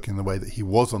the hook in the way that he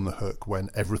was on the hook when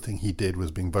everything he did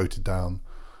was being voted down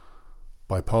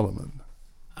by Parliament?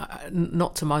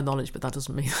 Not to my knowledge, but that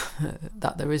doesn't mean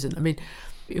that there isn't. I mean,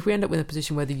 if we end up in a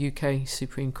position where the UK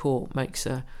Supreme Court makes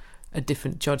a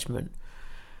different judgment,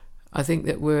 I think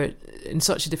that we're in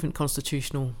such a different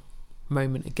constitutional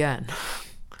moment again.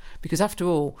 Because after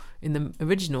all, in the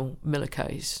original Miller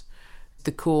case,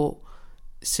 the court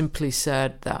simply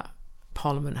said that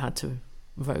Parliament had to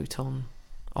vote on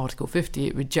Article 50.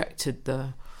 It rejected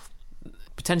the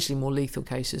potentially more lethal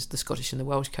cases, the Scottish and the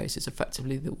Welsh cases,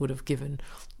 effectively, that would have given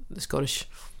the Scottish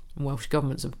and Welsh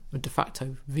governments a de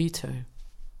facto veto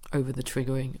over the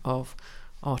triggering of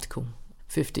Article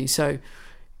 50. So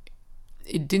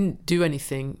it didn't do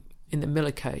anything in the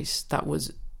Miller case that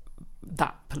was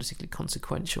that politically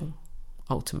consequential,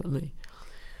 ultimately.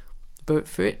 But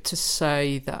for it to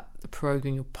say that the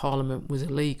proroguing of Parliament was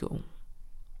illegal,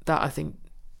 that I think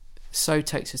so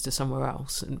takes us to somewhere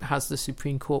else and has the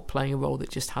Supreme Court playing a role that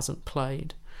just hasn't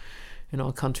played in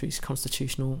our country's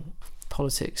constitutional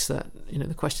politics, that, you know,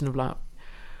 the question of like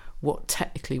what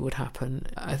technically would happen,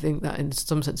 I think that in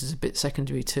some sense is a bit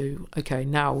secondary to, okay,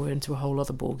 now we're into a whole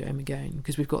other ballgame again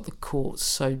because we've got the courts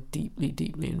so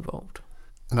deeply involved.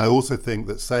 And I also think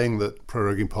that saying that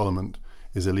proroguing Parliament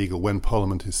is illegal when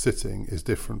Parliament is sitting is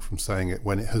different from saying it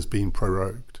when it has been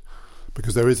prorogued,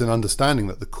 because there is an understanding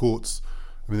that the courts,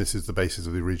 I mean, this is the basis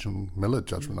of the original Miller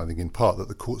judgment, I think, in part, that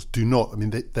the courts do not, I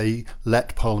mean, they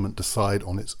let Parliament decide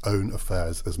on its own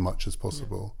affairs as much as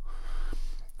possible. Yeah.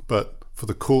 But for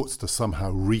the courts to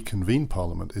somehow reconvene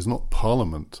Parliament is not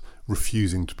Parliament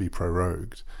refusing to be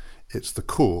prorogued. It's the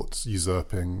courts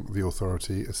usurping the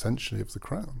authority, essentially, of the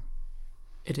Crown.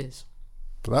 It is.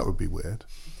 But that would be weird.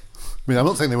 I mean, I'm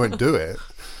not saying they won't do it,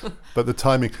 but the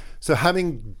timing. So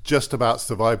having just about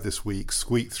survived this week,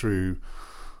 squeaked through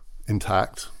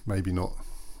intact, maybe not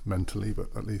mentally, but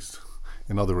at least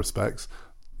in other respects,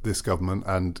 this government,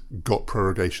 and got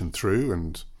prorogation through,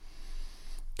 and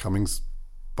Cummings,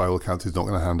 by all accounts, is not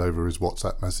going to hand over his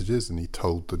WhatsApp messages, and he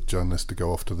told the journalist to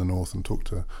go off to the north and talk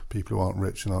to people who aren't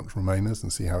rich and aren't Remainers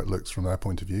and see how it looks from their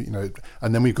point of view, you know.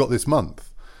 And then we've got this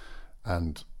month,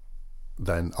 and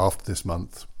then after this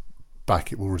month,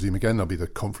 back it will resume again. There'll be the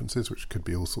conferences, which could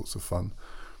be all sorts of fun.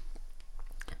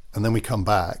 And then we come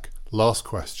back. Last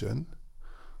question,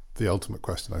 the ultimate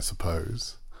question, I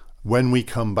suppose. When we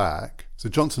come back, so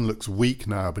Johnson looks weak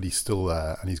now, but he's still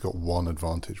there, and he's got one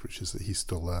advantage, which is that he's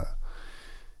still there.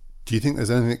 Do you think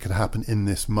there's anything that could happen in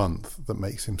this month that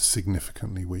makes him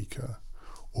significantly weaker?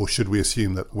 Or should we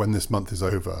assume that when this month is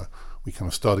over, we kind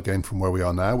of start again from where we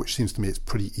are now, which seems to me it's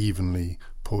pretty evenly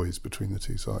poised between the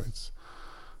two sides?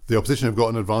 The opposition have got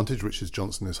an advantage, which is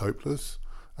Johnson is hopeless,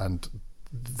 and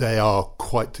they are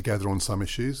quite together on some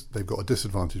issues. They've got a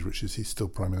disadvantage, which is he's still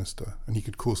Prime Minister, and he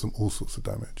could cause them all sorts of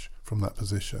damage from that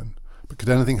position. But could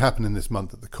anything happen in this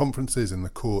month at the conferences, in the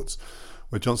courts,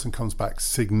 where Johnson comes back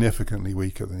significantly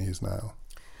weaker than he is now?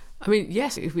 I mean,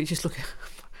 yes, if we just look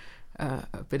at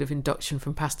a bit of induction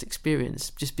from past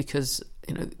experience, just because,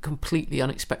 you know, completely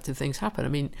unexpected things happen. I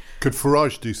mean, could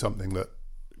Farage do something that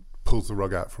pulls the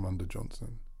rug out from under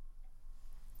Johnson?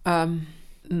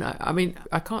 No, I mean,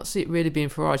 I can't see it really being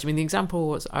Farage. I mean, the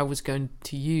example I was going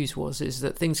to use is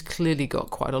that things clearly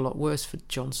got quite a lot worse for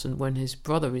Johnson when his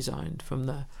brother resigned from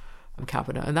the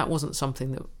cabinet, and that wasn't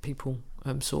something that people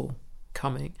saw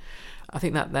coming. I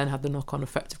think that then had the knock-on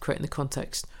effect of creating the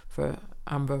context for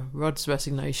Amber Rudd's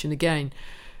resignation. Again,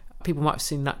 people might have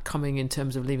seen that coming in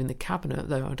terms of leaving the cabinet,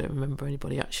 though I don't remember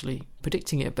anybody actually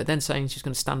predicting it, but then saying she's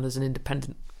going to stand as an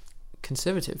independent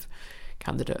Conservative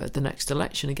candidate at the next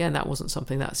election. Again, that wasn't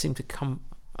something that seemed to come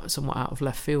somewhat out of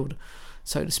left field,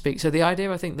 so to speak. So the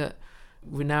idea, I think, that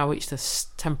we now reached this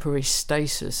temporary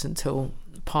stasis until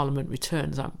Parliament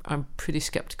returns, I'm pretty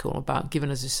sceptical about,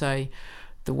 given, as I say,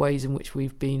 the ways in which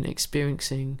we've been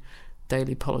experiencing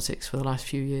daily politics for the last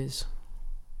few years.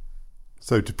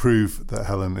 So to prove that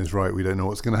Helen is right, we don't know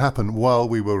what's going to happen. While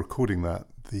we were recording that,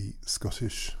 the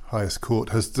Scottish highest court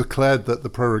has declared that the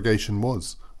prorogation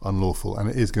was unlawful, and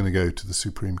it is going to go to the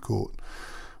Supreme Court.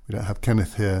 We don't have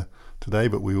Kenneth here today,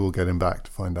 but we will get him back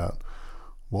to find out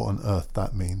what on earth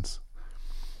that means.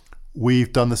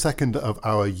 We've done the second of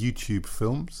our YouTube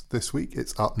films this week.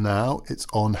 It's up now. It's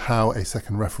on how a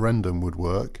second referendum would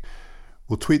work.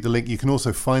 We'll tweet the link. You can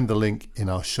also find the link in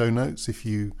our show notes. If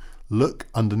you look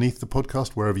underneath the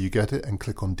podcast, wherever you get it, and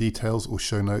click on details or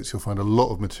show notes, you'll find a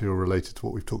lot of material related to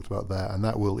what we've talked about there, and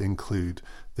that will include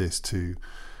this too.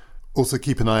 Also,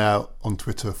 keep an eye out on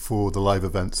Twitter for the live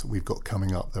events that we've got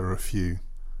coming up. There are a few.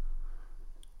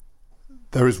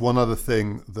 There is one other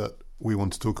thing that we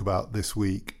want to talk about this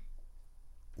week.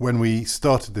 When we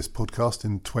started this podcast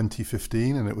in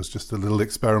 2015, and it was just a little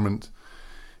experiment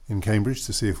in Cambridge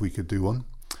to see if we could do one,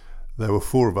 there were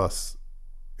four of us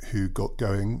who got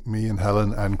going, me and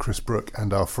Helen and Chris Brooke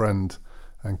and our friend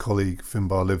and colleague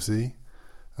Finbar Livesey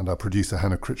and our producer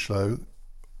Hannah Critchlow.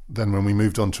 Then when we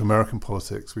moved on to American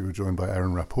politics, we were joined by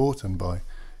Aaron Rapport and by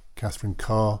Catherine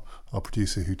Carr, our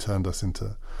producer, who turned us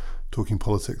into talking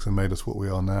politics and made us what we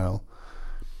are now.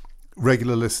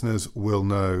 Regular listeners will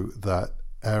know that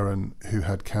Aaron, who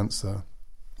had cancer,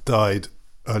 died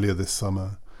earlier this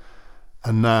summer,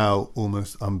 and now,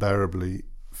 almost unbearably,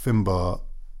 Finbar,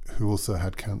 who also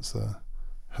had cancer,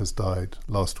 has died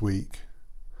last week.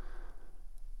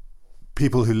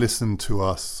 People who listen to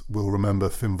us will remember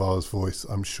Finbar's voice.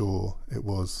 I'm sure it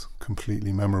was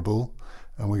completely memorable,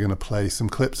 and we're going to play some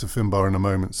clips of Finbar in a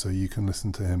moment so you can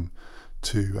listen to him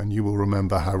too, and you will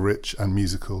remember how rich and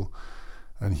musical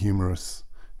and humorous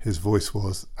his voice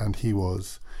was, and he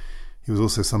was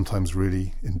also sometimes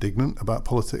really indignant about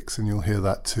politics, and you'll hear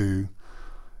that too.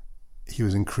 He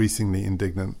was increasingly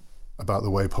indignant about the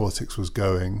way politics was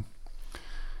going.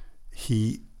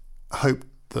 He hoped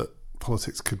that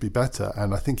politics could be better,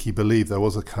 and I think he believed there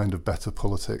was a kind of better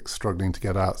politics struggling to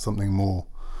get out, something more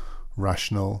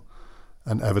rational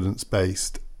and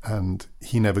evidence-based, and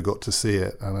he never got to see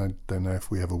it, and I don't know if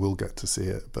we ever will get to see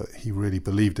it, but he really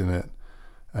believed in it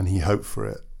and he hoped for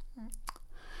it.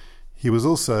 He was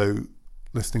also,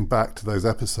 listening back to those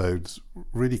episodes,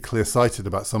 really clear-sighted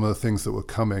about some of the things that were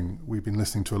coming. We've been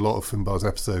listening to a lot of Finbarr's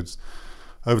episodes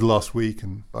over the last week,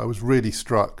 and I was really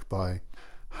struck by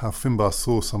how Finbarr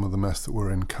saw some of the mess that we're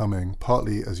in coming,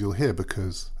 partly, as you'll hear,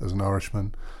 because as an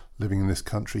Irishman living in this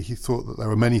country, he thought that there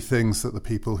were many things that the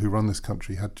people who run this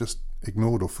country had just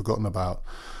ignored or forgotten about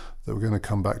that were going to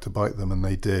come back to bite them, and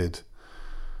they did.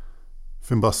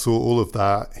 Finbarr saw all of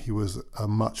that. He was a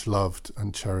much loved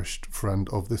and cherished friend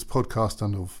of this podcast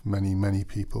and of many, many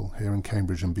people here in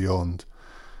Cambridge and beyond,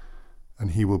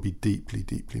 and he will be deeply,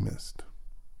 deeply missed.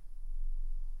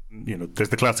 You know, there's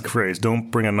the classic phrase,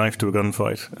 don't bring a knife to a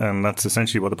gunfight. And that's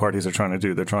essentially what the parties are trying to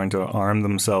do. They're trying to arm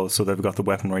themselves so they've got the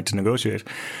weaponry to negotiate.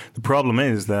 The problem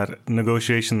is that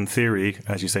negotiation theory,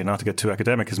 as you say, not to get too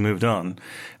academic, has moved on.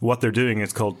 What they're doing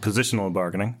is called positional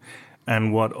bargaining.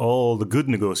 And what all the good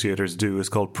negotiators do is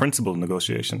called principled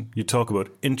negotiation. You talk about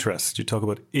interests, you talk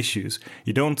about issues.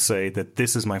 You don't say that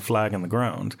this is my flag on the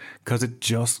ground, because it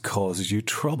just causes you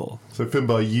trouble. So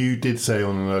Finbarr, you did say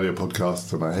on an earlier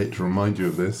podcast, and I hate to remind you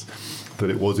of this, that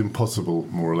it was impossible,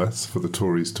 more or less, for the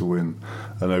Tories to win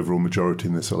an overall majority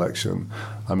in this election.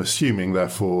 I'm assuming,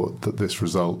 therefore, that this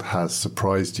result has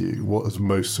surprised you. What has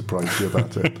most surprised you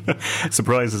about it?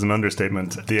 Surprise is an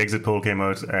understatement. The exit poll came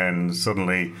out and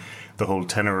suddenly the whole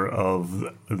tenor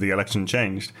of the election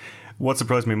changed. What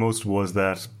surprised me most was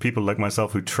that people like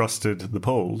myself who trusted the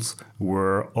polls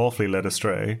were awfully led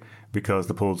astray because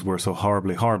the polls were so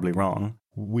horribly, horribly wrong.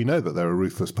 We know that they're a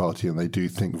ruthless party and they do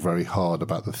think very hard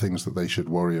about the things that they should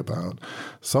worry about.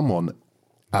 Someone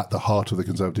at the heart of the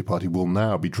Conservative Party will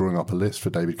now be drawing up a list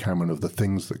for David Cameron of the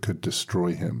things that could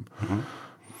destroy him. Mm-hmm.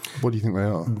 What do you think they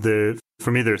are? For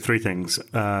me, there are three things.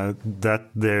 That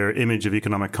their image of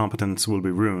economic competence will be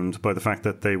ruined by the fact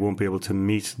that they won't be able to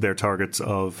meet their targets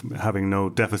of having no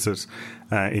deficit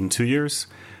in 2 years,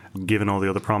 given all the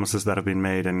other promises that have been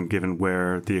made and given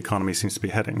where the economy seems to be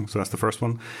heading. So that's the first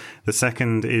one. The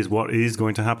second is what is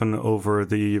going to happen over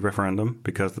the referendum,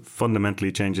 because it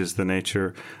fundamentally changes the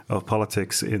nature of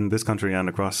politics in this country and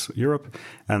across Europe.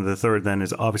 And the third then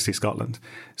is obviously Scotland.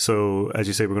 So as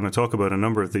you say, we're going to talk about a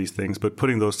number of these things, but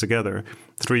putting those together,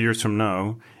 3 years from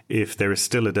now, if there is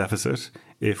still a deficit,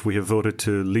 if we have voted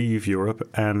to leave Europe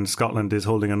and Scotland is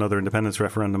holding another independence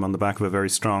referendum on the back of a very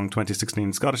strong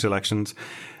 2016 Scottish elections,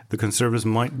 the Conservatives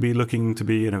might be looking to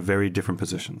be in a very different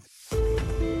position.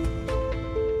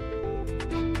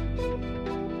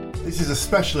 This is a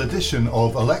special edition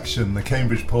of Election, the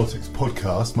Cambridge Politics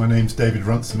podcast. My name's David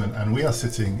Runciman and we are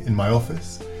sitting in my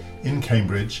office in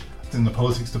Cambridge in the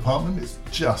politics department. It's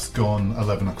just gone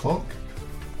 11 o'clock.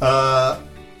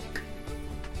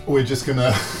 We're just going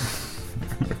to...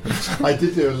 I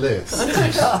did do a list.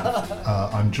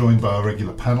 I'm joined by our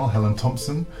regular panel, Helen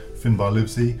Thompson, Finbarr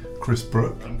Livesey, Chris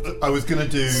Brooke. I was going to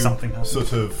do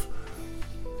sort of,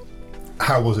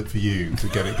 how was it for you to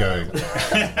get it going?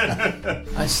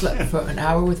 I slept for an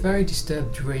hour with very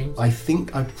disturbed dreams. I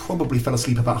think I probably fell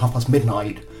asleep about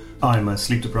midnight. I'm as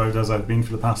sleep deprived as I've been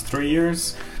for the past 3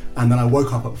 years. And then I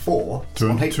woke up at 4. To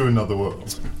another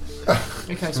world.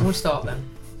 Okay, so we'll start then.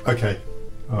 Okay.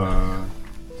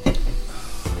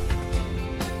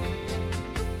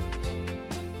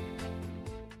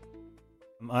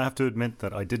 I have to admit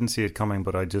that I didn't see it coming,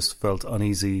 but I just felt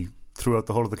uneasy throughout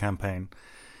the whole of the campaign.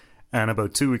 And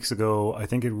about 2 weeks ago, I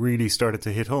think it really started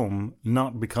to hit home,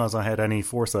 not because I had any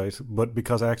foresight, but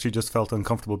because I actually just felt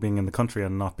uncomfortable being in the country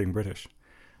and not being British.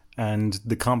 And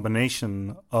the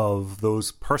combination of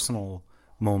those personal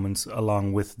moments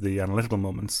along with the analytical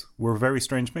moments were a very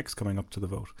strange mix coming up to the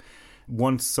vote.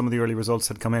 Once some of the early results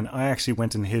had come in, I actually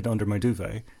went and hid under my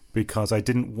duvet because I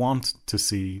didn't want to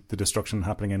see the destruction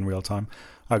happening in real time.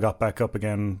 I got back up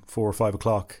again 4 or 5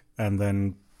 o'clock and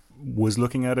then was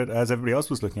looking at it as everybody else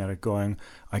was looking at it, going,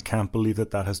 I can't believe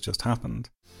that has just happened.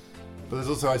 But there's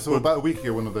also, I saw about a week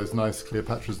ago one of those nice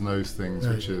Cleopatra's Nose things,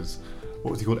 which is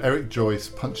what was he called? Eric Joyce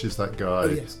punches that guy,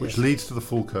 which leads to the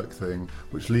Falkirk thing,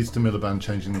 which leads to Miliband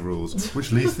changing the rules,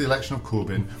 which leads to the election of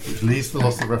Corbyn, which leads to the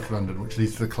loss of the referendum, which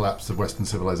leads to the collapse of Western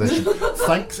civilization.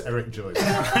 Thanks, Eric Joyce.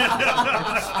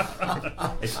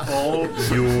 It's all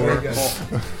your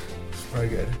fault. Very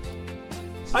good.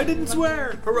 I didn't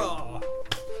swear! Hurrah!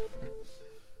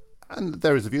 And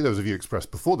there was a view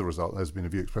expressed before the result, there's been a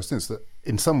view expressed since, that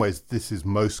in some ways this is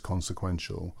most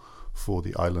consequential for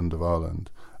the island of Ireland,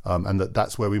 and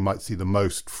that's where we might see the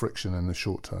most friction in the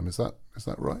short term. Is that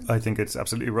right? I think it's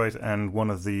absolutely right, and one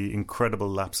of the incredible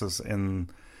lapses in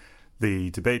the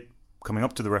debate coming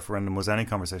up to the referendum was any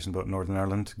conversation about Northern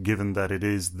Ireland, given that it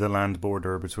is the land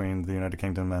border between the United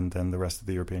Kingdom and then the rest of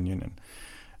the European Union.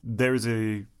 There is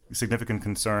a significant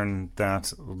concern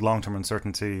that long-term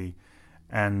uncertainty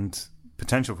and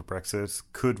potential for Brexit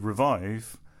could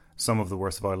revive some of the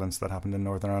worst violence that happened in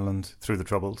Northern Ireland through the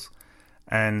Troubles.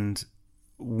 And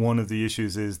one of the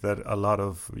issues is that a lot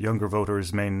of younger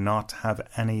voters may not have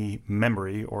any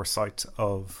memory or sight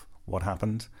of what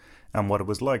happened and what it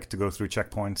was like to go through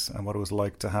checkpoints and what it was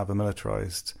like to have a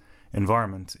militarised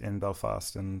environment in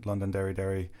Belfast and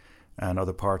Londonderry and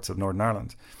other parts of Northern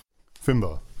Ireland.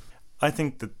 Finbar. I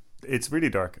think that it's really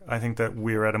dark. I think that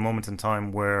we're at a moment in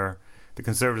time where the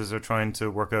Conservatives are trying to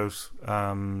work out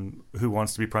who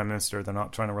wants to be Prime Minister. They're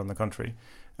not trying to run the country.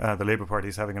 The Labour Party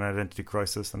is having an identity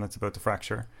crisis and it's about to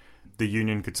fracture. The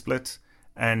Union could split,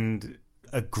 and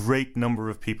a great number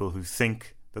of people who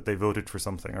think that they voted for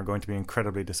something are going to be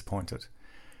incredibly disappointed.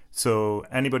 So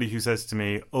anybody who says to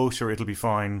me, oh sure, it'll be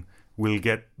fine, we'll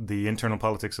get the internal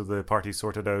politics of the party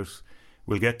sorted out,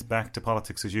 we'll get back to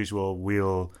politics as usual,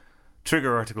 we'll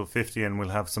trigger Article 50 and we'll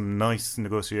have some nice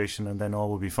negotiation and then all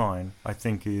will be fine, I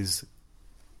think is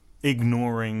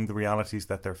ignoring the realities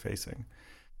that they're facing.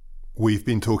 We've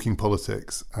been talking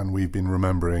politics and we've been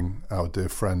remembering our dear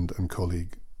friend and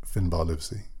colleague Finbar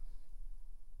Livesey.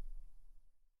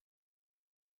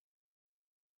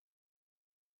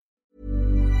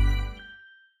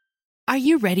 Are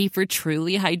you ready for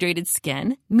truly hydrated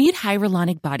skin? Meet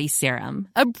Hyaluronic Body Serum,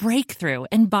 a breakthrough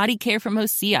in body care from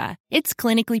Osea. It's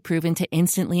clinically proven to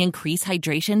instantly increase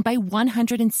hydration by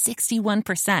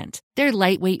 161%. Their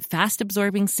lightweight,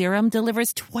 fast-absorbing serum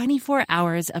delivers 24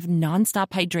 hours of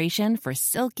nonstop hydration for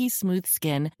silky smooth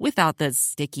skin without the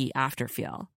sticky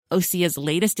afterfeel. Osea's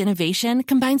latest innovation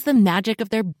combines the magic of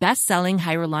their best-selling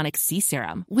Hyaluronic Sea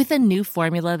Serum with a new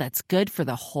formula that's good for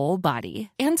the whole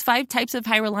body and 5 types of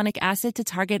hyaluronic acid to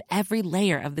target every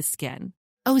layer of the skin.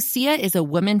 Osea is a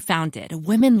women-founded,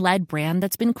 women-led brand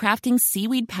that's been crafting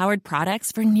seaweed-powered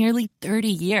products for nearly 30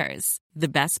 years. The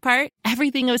best part?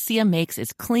 Everything Osea makes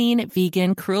is clean,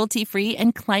 vegan, cruelty-free,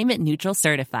 and climate-neutral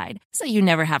certified, so you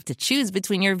never have to choose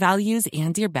between your values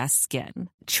and your best skin.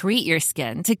 Treat your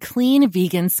skin to clean,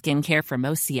 vegan skincare from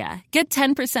Osea. Get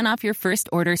 10% off your first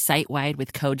order site-wide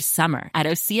with code SUMMER at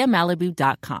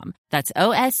OseaMalibu.com. That's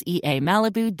OSEA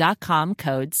Malibu.com,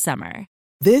 code SUMMER.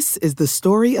 This is the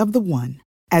story of the one.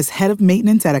 As head of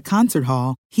maintenance at a concert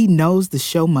hall, he knows the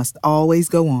show must always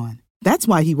go on. That's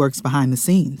why he works behind the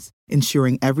scenes,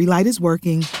 ensuring every light is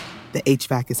working, the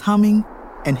HVAC is humming,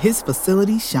 and his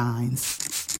facility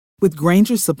shines. With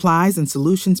Grainger's supplies and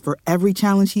solutions for every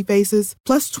challenge he faces,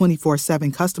 plus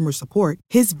 24/7 customer support,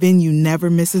 his venue never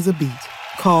misses a beat.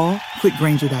 Call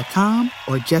quickgrainger.com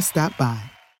or just stop by.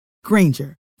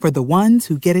 Grainger, for the ones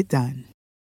who get it done.